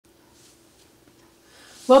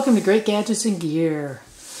Welcome to Great Gadgets and Gear.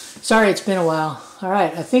 Sorry it's been a while.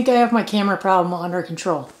 Alright, I think I have my camera problem under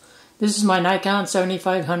control. This is my Nikon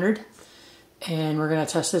 7500 and we're going to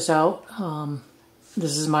test this out.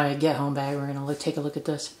 This is my get home bag. We're going to take a look at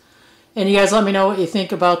this. And you guys let me know what you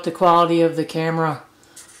think about the quality of the camera.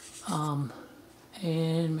 And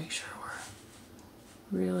make sure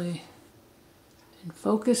we're really in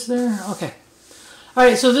focus there. Okay.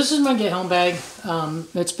 Alright, so this is my get home bag.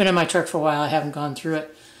 It's been in my truck for a while. I haven't gone through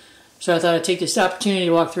it. So I thought I'd take this opportunity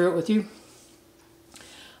to walk through it with you.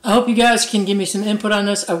 I hope you guys can give me some input on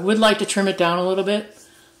this. I would like to trim it down a little bit.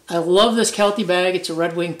 I love this Kelty bag. It's a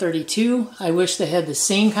Redwing 32. I wish they had the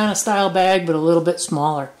same kind of style bag, but a little bit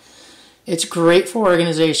smaller. It's great for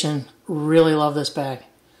organization. Really love this bag.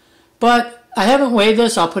 But I haven't weighed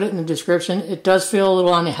this. I'll put it in the description. It does feel a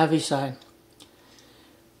little on the heavy side.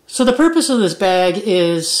 So the purpose of this bag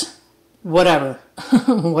is whatever.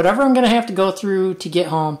 Whatever I'm going to have to go through to get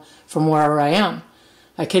home from wherever I am.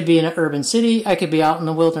 I could be in an urban city. I could be out in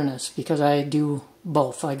the wilderness because I do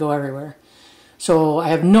both. I go everywhere. So I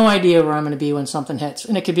have no idea where I'm going to be when something hits.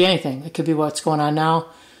 And it could be anything. It could be what's going on now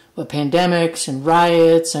with pandemics and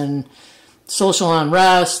riots and social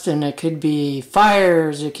unrest. And it could be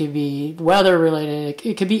fires. It could be weather related.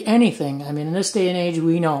 It could be anything. I mean, in this day and age,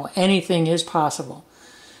 we know anything is possible.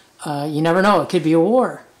 You never know. It could be a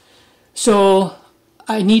war. So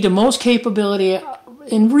I need the most capability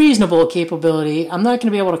and reasonable capability. I'm not going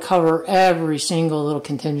to be able to cover every single little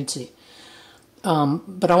contingency.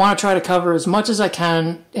 But I want to try to cover as much as I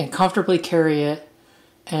can and comfortably carry it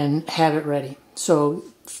and have it ready. So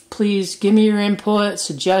please give me your input,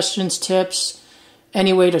 suggestions, tips,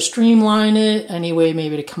 any way to streamline it, any way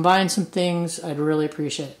maybe to combine some things. I'd really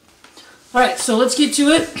appreciate it. All right, so let's get to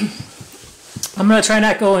it. I'm going to try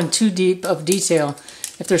not to go in too deep of detail.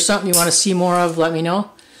 If there's something you want to see more of, let me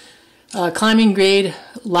know. Climbing grade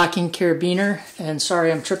locking carabiner, and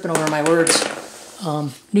sorry I'm tripping over my words.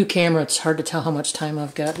 New camera, it's hard to tell how much time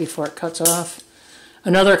I've got before it cuts off.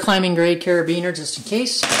 Another climbing grade carabiner just in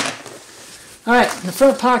case. Alright, in the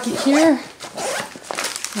front pocket here,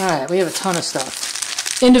 alright, we have a ton of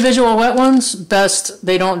stuff. Individual wet ones, best,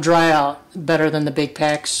 they don't dry out better than the big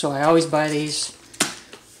packs, so I always buy these.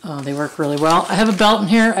 They work really well. I have a belt in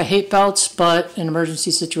here. I hate belts, but in an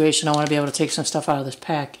emergency situation, I want to be able to take some stuff out of this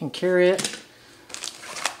pack and carry it.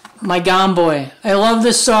 My Gomboy. I love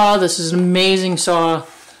this saw. This is an amazing saw.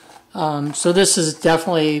 So this is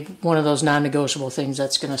definitely one of those non-negotiable things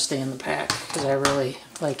that's going to stay in the pack because I really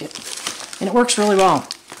like it. And it works really well.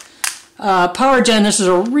 Power Gen. This is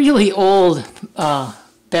a really old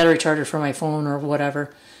battery charger for my phone or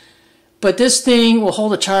whatever. But this thing will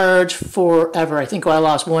hold a charge forever. I think I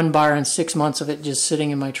lost 1 bar in 6 months of it just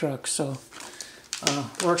sitting in my truck. So,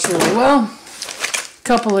 works really well.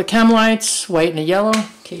 Couple of chem lights, white and a yellow, in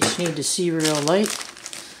case you need to see real light.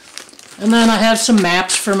 And then I have some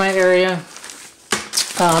maps for my area.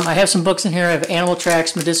 I have some books in here. I have animal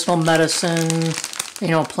tracks, medicinal medicine,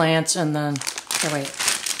 plants, and then, oh wait,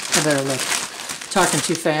 I better look. Talking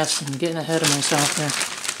too fast and getting ahead of myself there.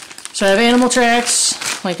 So I have animal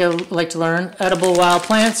tracks, like I like to learn, edible wild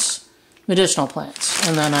plants, medicinal plants,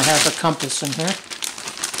 and then I have a compass in here.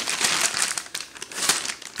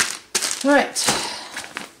 All right.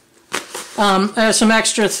 I have some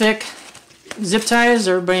extra thick zip ties.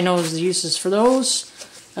 Everybody knows the uses for those.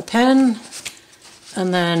 A pen,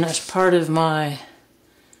 and then as part of my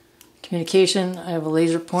communication, I have a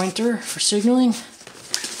laser pointer for signaling.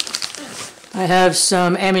 I have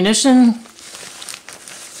some ammunition,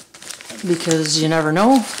 because you never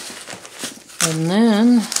know. And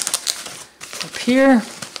then up here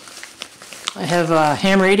I have a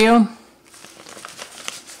ham radio,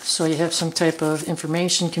 so you have some type of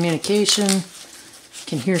information, communication, you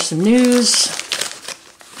can hear some news.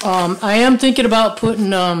 I am thinking about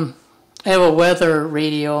putting I have a weather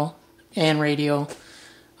radio and radio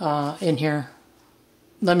in here.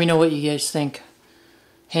 Let me know what you guys think.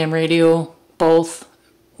 Ham radio, both,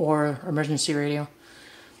 or emergency radio.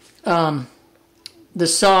 The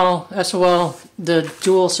SOL, the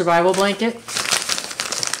dual survival blanket,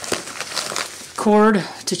 cord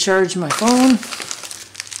to charge my phone,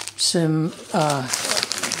 some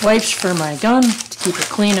wipes for my gun to keep it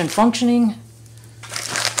clean and functioning.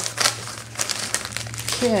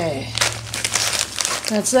 Okay,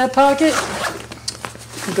 that's that pocket.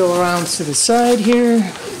 Go around to the side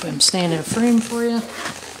here. I'm standing in a frame for you.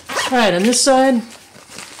 Alright, on this side,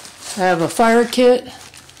 I have a fire kit.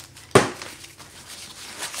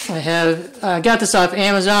 I got this off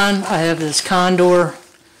Amazon. I have this Condor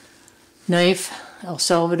knife, El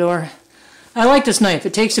Salvador. I like this knife.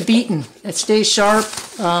 It takes a beating. It stays sharp.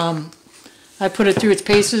 I put it through its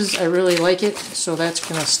paces. I really like it, so that's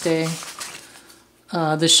going to stay.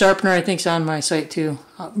 The sharpener I think is on my site too.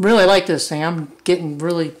 I really like this thing. I'm getting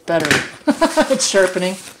really better at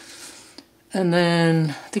sharpening. And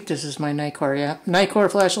then I think this is my Nikkor, yeah.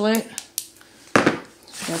 Nikkor flashlight.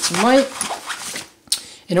 Got some light.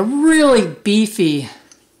 And a really beefy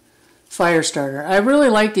fire starter. I really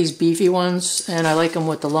like these beefy ones, and I like them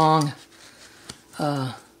with the long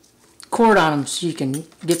cord on them so you can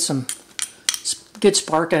get some good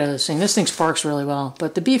spark out of this thing. This thing sparks really well,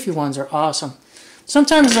 but the beefy ones are awesome.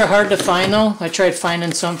 Sometimes they're hard to find though. I tried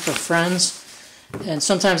finding some for friends, and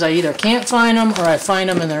sometimes I either can't find them or I find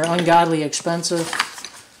them and they're ungodly expensive.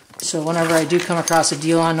 So whenever I do come across a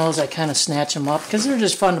deal on those, I kind of snatch them up because they're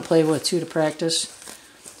just fun to play with too, to practice.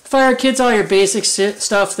 Fire kits, all your basic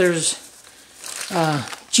stuff. There's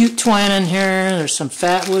jute twine in here. There's some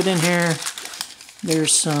fat wood in here.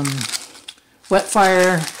 There's some wet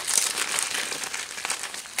fire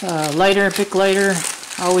lighter, Bic lighter.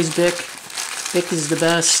 Always Bic. Bic is the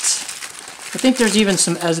best. I think there's even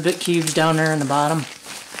some Esbit cubes down there in the bottom.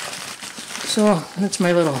 So that's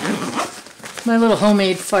my little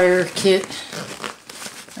homemade fire kit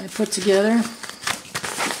I put together.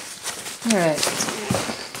 Alright.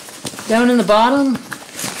 Down in the bottom,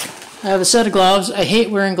 I have a set of gloves. I hate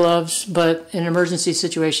wearing gloves, but in an emergency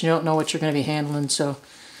situation, you don't know what you're going to be handling. So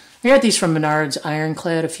I got these from Menards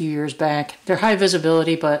Ironclad a few years back. They're high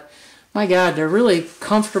visibility, but my God, they're really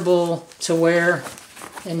comfortable to wear,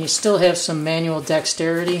 and you still have some manual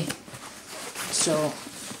dexterity. So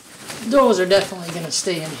those are definitely going to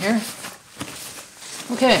stay in here.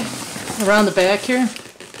 Okay, around the back here,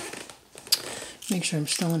 make sure I'm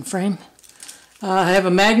still in frame. I have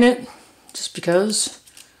a magnet, just because,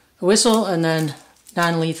 a whistle, and then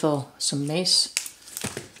non-lethal, some mace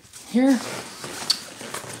here.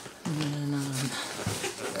 And then on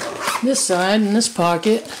this side, in this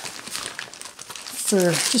pocket,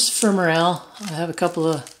 just for morale, I have a couple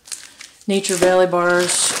of Nature Valley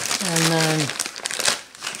bars, and then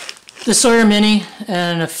the Sawyer Mini,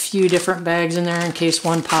 and a few different bags in there in case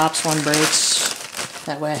one pops, one breaks.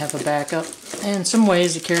 That way I have a backup. And some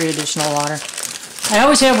ways to carry additional water. I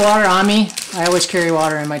always have water on me. I always carry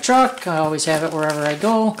water in my truck. I always have it wherever I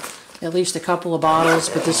go. At least a couple of bottles,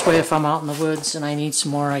 but this way if I'm out in the woods and I need some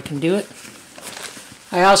more, I can do it.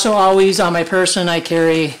 I also always, on my person, I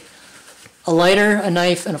carry a lighter, a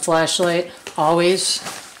knife, and a flashlight. Always.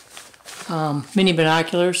 Mini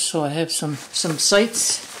binoculars, so I have some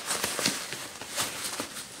sights.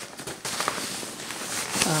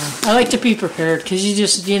 I like to be prepared because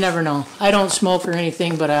you never know. I don't smoke or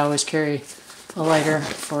anything, but I always carry a lighter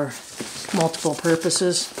for multiple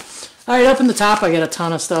purposes. Alright, up in the top I got a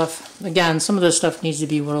ton of stuff. Again, some of this stuff needs to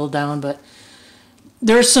be whittled down, but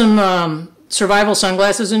there's some survival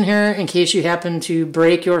sunglasses in here in case you happen to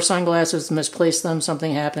break your sunglasses, misplace them,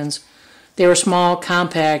 something happens. They were small,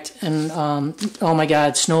 compact, and oh my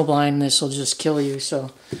God, snow blindness will just kill you,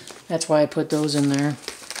 so that's why I put those in there.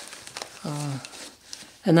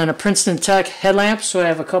 And then a Princeton Tech headlamp, so I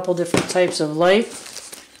have a couple different types of light.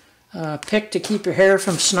 Pick to keep your hair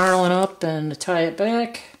from snarling up and to tie it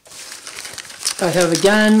back. I have,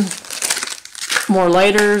 again, more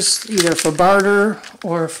lighters, either for barter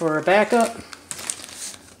or for a backup.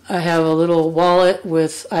 I have a little wallet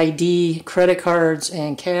with ID, credit cards,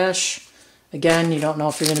 and cash. Again, you don't know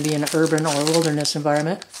if you're going to be in an urban or wilderness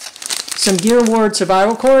environment. Some Gear Ward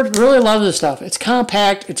survival cord. Really love this stuff. It's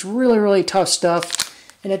compact. It's really, really tough stuff.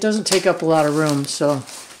 And it doesn't take up a lot of room. So,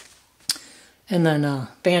 and then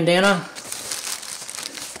bandana.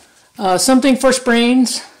 Something for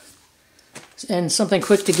sprains. And something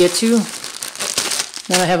quick to get to.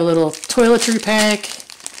 Then I have a little toiletry pack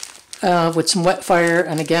with some wet fire.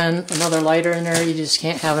 And again, another lighter in there. You just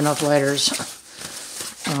can't have enough lighters.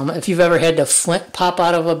 If you've ever had the flint pop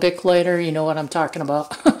out of a Bic lighter, you know what I'm talking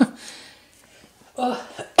about.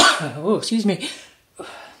 Oh, excuse me.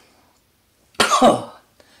 Oh,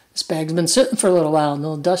 this bag's been sitting for a little while, a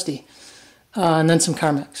little dusty. And then some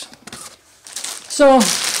Carmex. So,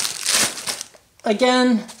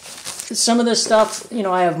 again, some of this stuff, you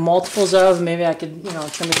know, I have multiples of. Maybe I could, you know,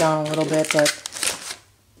 trim it down a little bit, but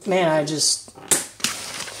man, I just,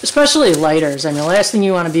 especially lighters. I mean, the last thing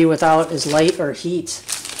you want to be without is light or heat.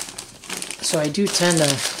 So I do tend to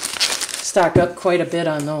stock up quite a bit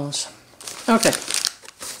on those. Okay.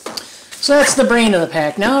 So that's the brain of the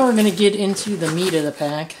pack. Now we're going to get into the meat of the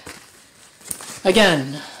pack.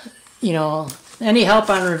 Again, you know, any help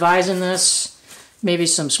on revising this, maybe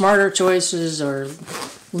some smarter choices or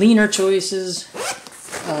leaner choices.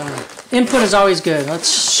 Input is always good.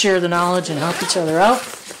 Let's share the knowledge and help each other out.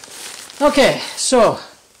 Okay, so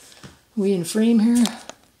We in frame here?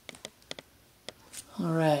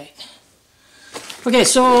 Alright. Okay,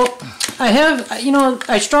 so I have, you know,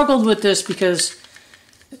 I struggled with this because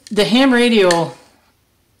the ham radio,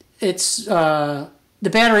 it's, the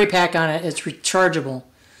battery pack on it, it's rechargeable.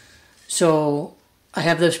 So I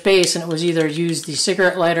have this base, and it was either use the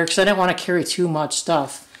cigarette lighter, because I didn't want to carry too much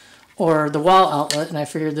stuff, or the wall outlet, and I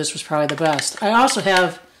figured this was probably the best. I also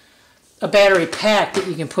have a battery pack that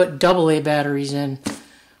you can put AA batteries in.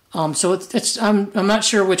 So I'm not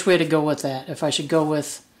sure which way to go with that. If I should go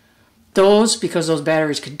with those, because those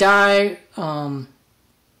batteries could die.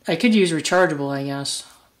 I could use rechargeable, I guess.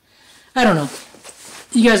 I don't know.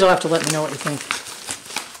 You guys will have to let me know what you think.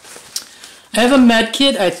 I have a med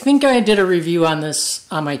kit. I think I did a review on this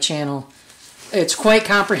on my channel. It's quite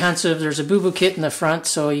comprehensive. There's a boo-boo kit in the front,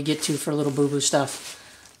 so you get two for little boo-boo stuff.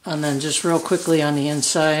 And then just real quickly on the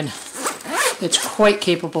inside, it's quite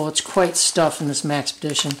capable. It's quite stuff in this Max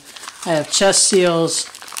Edition. I have chest seals.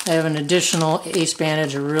 I have an additional ace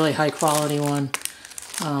bandage, a really high quality one.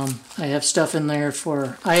 I have stuff in there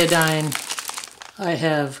for iodine. I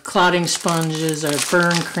have clotting sponges. I have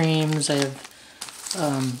burn creams. I have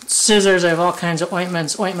scissors. I have all kinds of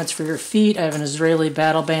ointments. Ointments for your feet. I have an Israeli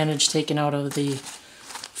battle bandage taken out of the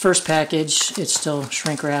first package. It's still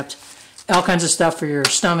shrink wrapped. All kinds of stuff for your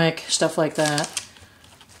stomach, stuff like that.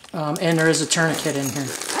 And there is a tourniquet in here.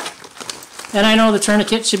 And I know the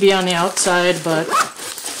tourniquet should be on the outside, but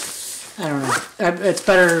I don't know. It's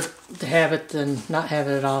better to have it than not have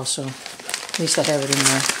it at all, so at least I have it in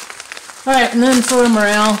there. Alright, and then for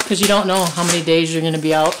morale, because you don't know how many days you're going to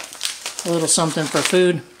be out, a little something for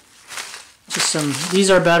food. Just some,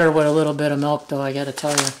 these are better with a little bit of milk, though, I gotta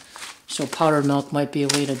tell you. So powdered milk might be a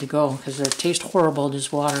way to go, because they taste horrible,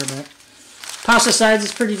 just water, but pasta sides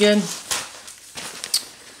is pretty good.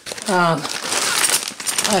 I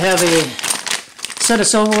have a set of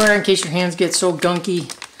silverware in case your hands get so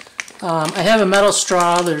gunky. I have a metal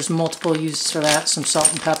straw. There's multiple uses for that. Some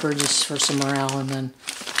salt and pepper just for some morale, and then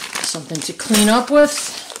something to clean up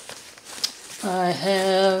with. I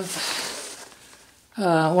have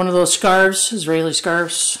one of those scarves, Israeli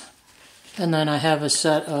scarves, and then I have a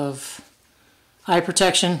set of eye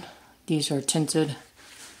protection. These are tinted.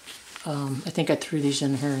 I think I threw these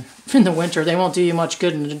in here in the winter. They won't do you much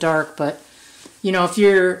good in the dark, but you know, if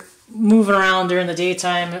you're moving around during the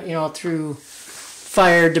daytime, you know, through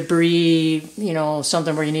fire, debris, you know,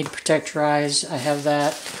 something where you need to protect your eyes, I have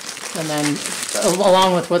that. And then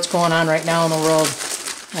along with what's going on right now in the world,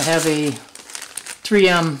 I have a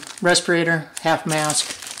 3M respirator, half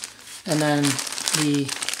mask, and then the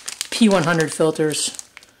P100 filters.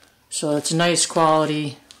 So it's nice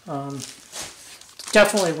quality.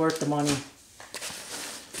 Definitely worth the money.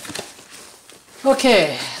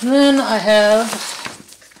 Okay, then I have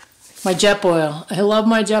my Jetboil. I love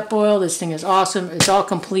my Jetboil. This thing is awesome. It's all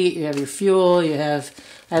complete. You have your fuel. I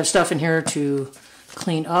have stuff in here to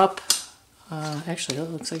clean up. Actually, that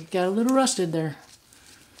looks like it got a little rusted there.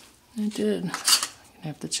 It did. I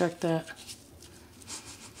have to check that.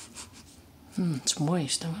 It's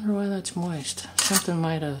moist. I wonder why that's moist. Something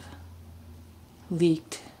might have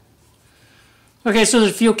leaked. Okay, so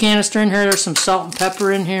there's a fuel canister in here. There's some salt and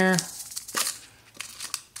pepper in here.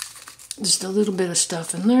 Just a little bit of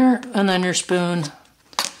stuff in there. And then your spoon.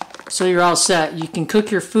 So you're all set. You can cook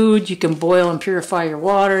your food. You can boil and purify your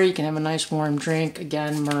water. You can have a nice warm drink.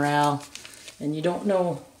 Again, morale. And you don't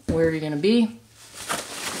know where you're going to be.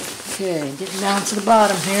 Okay, getting down to the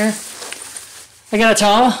bottom here. I got a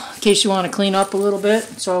towel in case you want to clean up a little bit.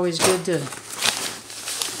 It's always good to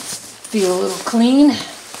feel a little clean.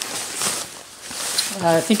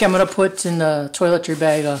 I think I'm going to put in the toiletry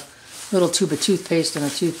bag a little tube of toothpaste and a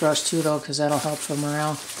toothbrush too, though, because that'll help for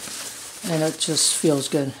morale. And it just feels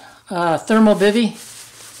good. Thermal bivy,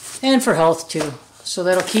 and for health too. So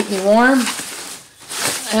that'll keep me warm.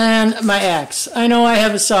 And my axe. I know I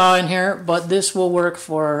have a saw in here, but this will work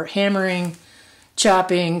for hammering,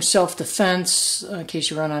 chopping, self-defense, in case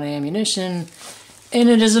you run out of ammunition. And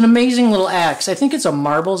it is an amazing little axe. I think it's a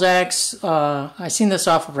marbles axe. I seen this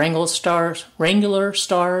off of Wrangler Stars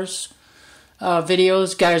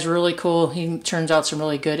videos. Guy's really cool. He turns out some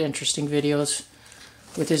really good, interesting videos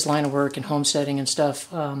with his line of work and homesteading and stuff.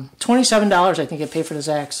 $27 I think I paid for this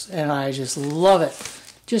axe, and I just love it.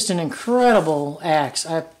 Just an incredible axe.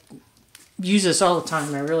 I use this all the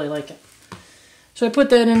time. I really like it. So I put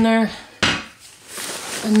that in there.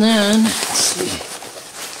 And then, let's see.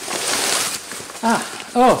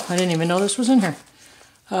 Oh, I didn't even know this was in here.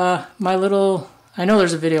 My little, I know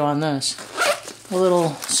there's a video on this. A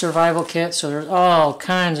little survival kit. So there's all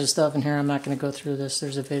kinds of stuff in here. I'm not going to go through this.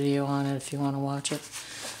 There's a video on it if you want to watch it.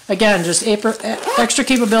 again, just extra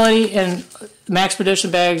capability. And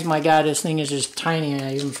Maxpedition bags, my God, this thing is just tiny.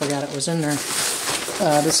 I even forgot it was in there.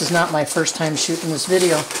 This is not my first time shooting this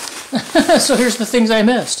video. So here's the things I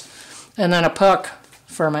missed. And then a puck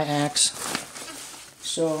for my axe.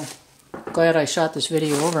 So glad I shot this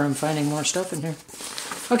video over. I'm finding more stuff in here.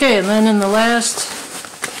 Okay, and then in the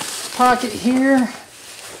last pocket here,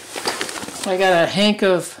 I got a hank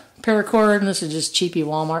of paracord, and this is just cheapy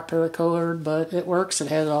Walmart paracord, but it works. It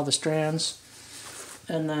has all the strands.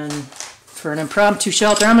 And then for an impromptu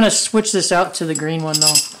shelter, I'm going to switch this out to the green one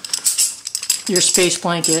though. Your space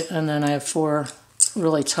blanket, and then I have 4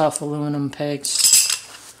 really tough aluminum pegs.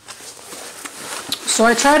 So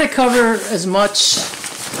I try to cover as much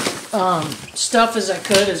stuff as I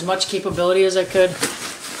could, as much capability as I could.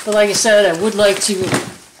 But like I said, I would like to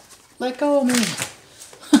let go of me.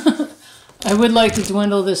 I would like to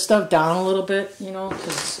dwindle this stuff down a little bit, you know,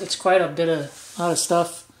 because it's quite a lot of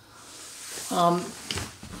stuff.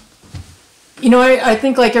 You know, I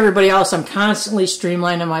think like everybody else, I'm constantly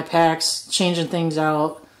streamlining my packs, changing things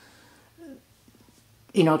out.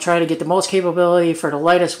 You know, try to get the most capability for the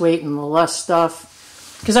lightest weight and the less stuff.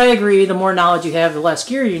 Because I agree, the more knowledge you have, the less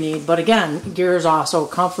gear you need. But again, gear is also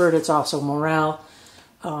comfort, it's also morale.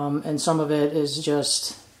 And some of it is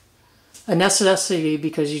just a necessity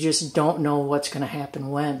because you just don't know what's going to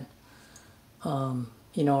happen when. You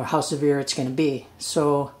know, or how severe it's going to be.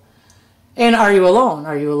 So, and are you alone?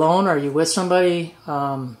 Are you alone? Are you with somebody?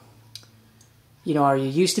 You know, are you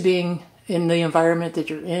used to being in the environment that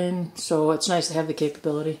you're in? So it's nice to have the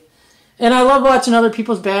capability. And I love watching other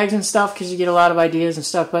people's bags and stuff because you get a lot of ideas and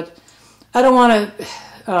stuff. But I don't want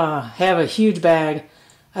to have a huge bag.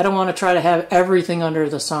 I don't want to try to have everything under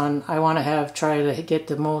the sun. I want to try to get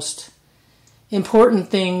the most important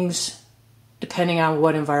things depending on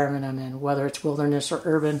what environment I'm in, whether it's wilderness or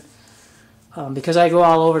urban. Because I go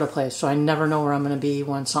all over the place, so I never know where I'm going to be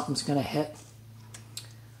when something's going to hit.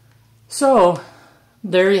 So,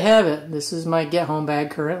 there you have it. This is my get home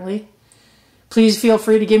bag currently. Please feel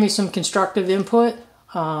free to give me some constructive input.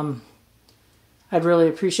 I'd really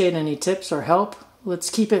appreciate any tips or help. Let's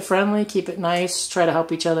keep it friendly, keep it nice, try to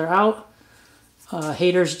help each other out.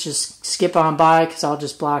 Haters, just skip on by because I'll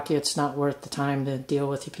just block you. It's not worth the time to deal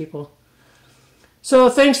with you people. So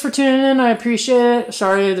thanks for tuning in. I appreciate it.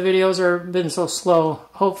 Sorry the videos have been so slow.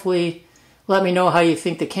 Hopefully let me know how you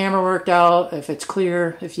think the camera worked out, if it's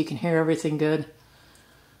clear, if you can hear everything good.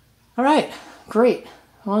 All right, great.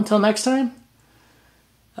 Well, until next time,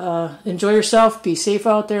 enjoy yourself. Be safe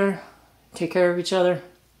out there. Take care of each other.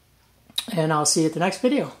 And I'll see you at the next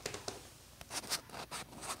video.